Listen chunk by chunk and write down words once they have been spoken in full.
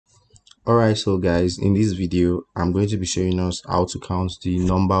Alright, so guys, in this video I'm going to be showing us how to count the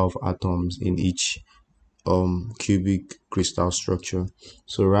number of atoms in each cubic crystal structure.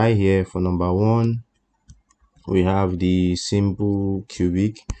 So right here for number 1 we have the simple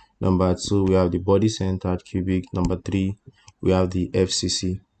cubic, number 2 we have the body centered cubic, number 3 we have the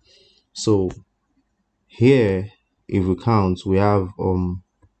FCC. So here if we count, we have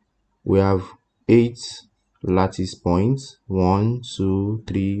 8 lattice points, 1 2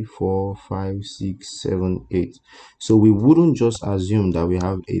 3 4 5 6 7 8. So we wouldn't just assume that we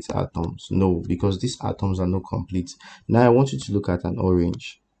have 8 atoms. No, because these atoms are not complete. Now I want you to look at an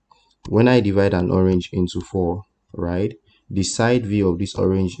orange. When I divide an orange into 4, right, the side view of this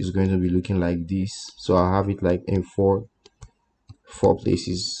orange is going to be looking like this. So I'll have it like in four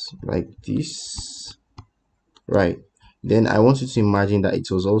places like this, right? Then I want you to imagine that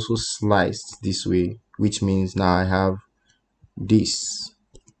it was also sliced this way, which means now I have this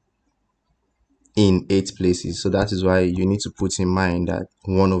in 8 places. So that is why you need to put in mind that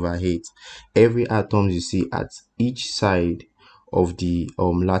 1/8, every atom you see at each side of the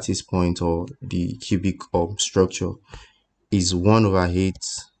lattice point or the cubic structure is 1/8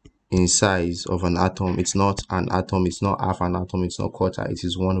 in size of an atom. It's not an atom, it's not half an atom, it's not quarter, it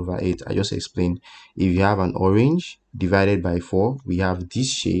is 1/8. I just explained. If you have an orange divided by 4, we have this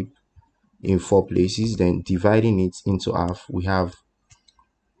shape in 4 places. Then dividing it into half, we have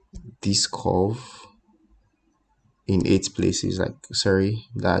this curve in 8 places. Like, sorry,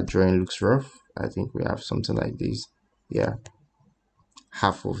 that drawing looks rough. I think we have something like this. Yeah,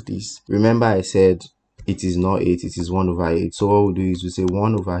 half of this. Remember I said it is not 8, it is 1/8. So what we do is we say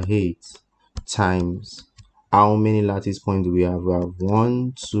 1/8 times how many lattice points do we have? We have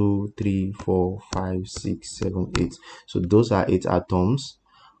 1 2 3 4 5 6 7 8. So those are 8 atoms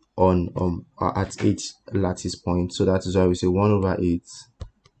on at each lattice point. So that is why we say 1/8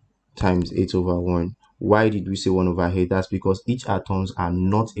 times 8/1. Why did we say 1/8? That's because each atoms are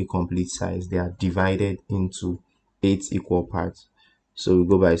not a complete size. They are divided into 8 equal parts. So we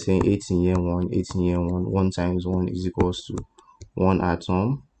go by saying 8 in year 1, 8 in year 1. 1 times 1 is equals to 1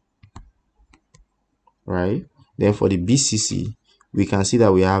 atom, right? Then for the BCC, we can see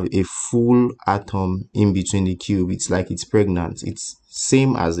that we have a full atom in between the cube. It's like it's pregnant. It's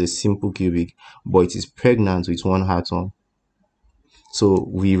same as a simple cubic, but it is pregnant with 1 atom. So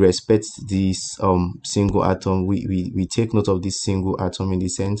we respect this single atom. We take note of this single atom in the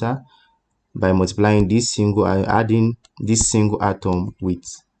center by multiplying this single and adding this single atom with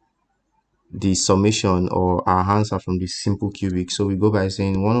the summation or our answer from the simple cubic. So we go by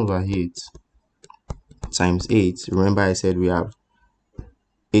saying 1/8 times 8. Remember I said we have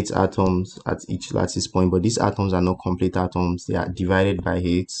 8 atoms at each lattice point, but these atoms are not complete atoms. They are divided by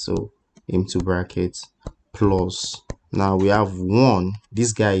 8. So into brackets plus, now we have 1.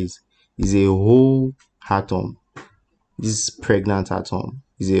 This guy is a whole atom. This pregnant atom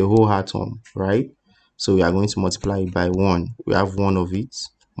is a whole atom, right? So we are going to multiply it by 1. We have 1 of it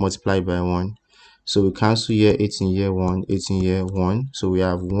multiplied by 1. So we cancel here 8 in year 1, 8 in year 1. So we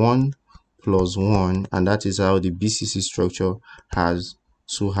have 1 plus 1, and that is how the BCC structure has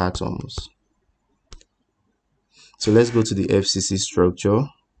 2 atoms. So let's go to the FCC structure.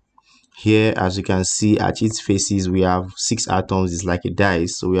 Here, as you can see, at its faces we have 6 atoms. It's like a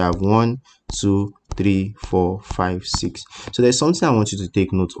dice. So we have 1 2 3 4 5 6. So there's something I want you to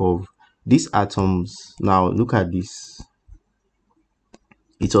take note of. These atoms, now look at this.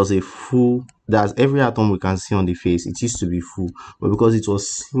 It was a full, that's every atom we can see on the face. It used to be full, but because it was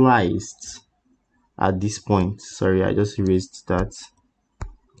sliced at this point, sorry, I just erased that.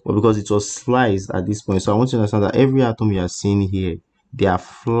 But because it was sliced at this point, so I want you to understand that every atom you are seeing here, they are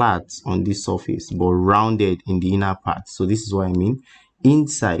flat on this surface but rounded in the inner part. So this is what I mean.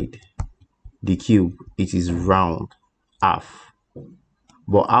 Inside the cube, it is round, half,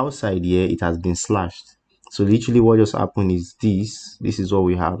 but outside here it has been slashed. So literally what just happened is this is what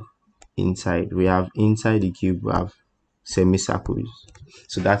we have inside. We have inside the cube, we have semicircles.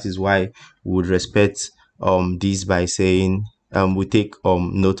 So that is why we would respect this by saying we take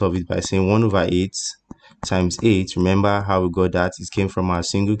note of it by saying 1/8 times 8. Remember how we got that? It came from our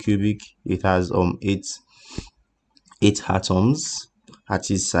single cubic. It has 8 atoms at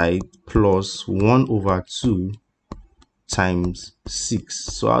its side plus 1/2 times 6.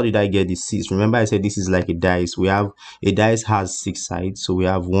 So how did I get the 6? Remember I said this is like a dice. We have a dice has 6 sides. So we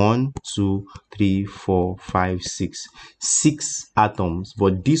have 1 2 3 4 5 6 6 atoms,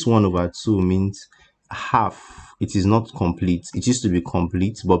 but this 1/2 means half. It is not complete. It used to be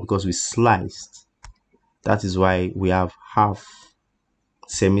complete, but because we sliced, that is why we have half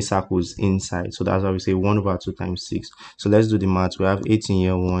semicircles inside. So that's why we say 1 over 2 times 6. So let's do the math. We have 8 in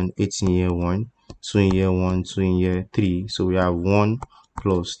year 1, 8 in year 1, 2 in year 1, 2 in year 3. So we have 1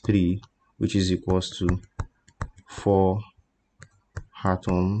 plus 3, which is equals to 4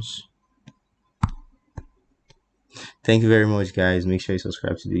 atoms. Thank you very much, guys. Make sure you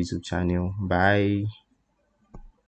subscribe to the YouTube channel. Bye.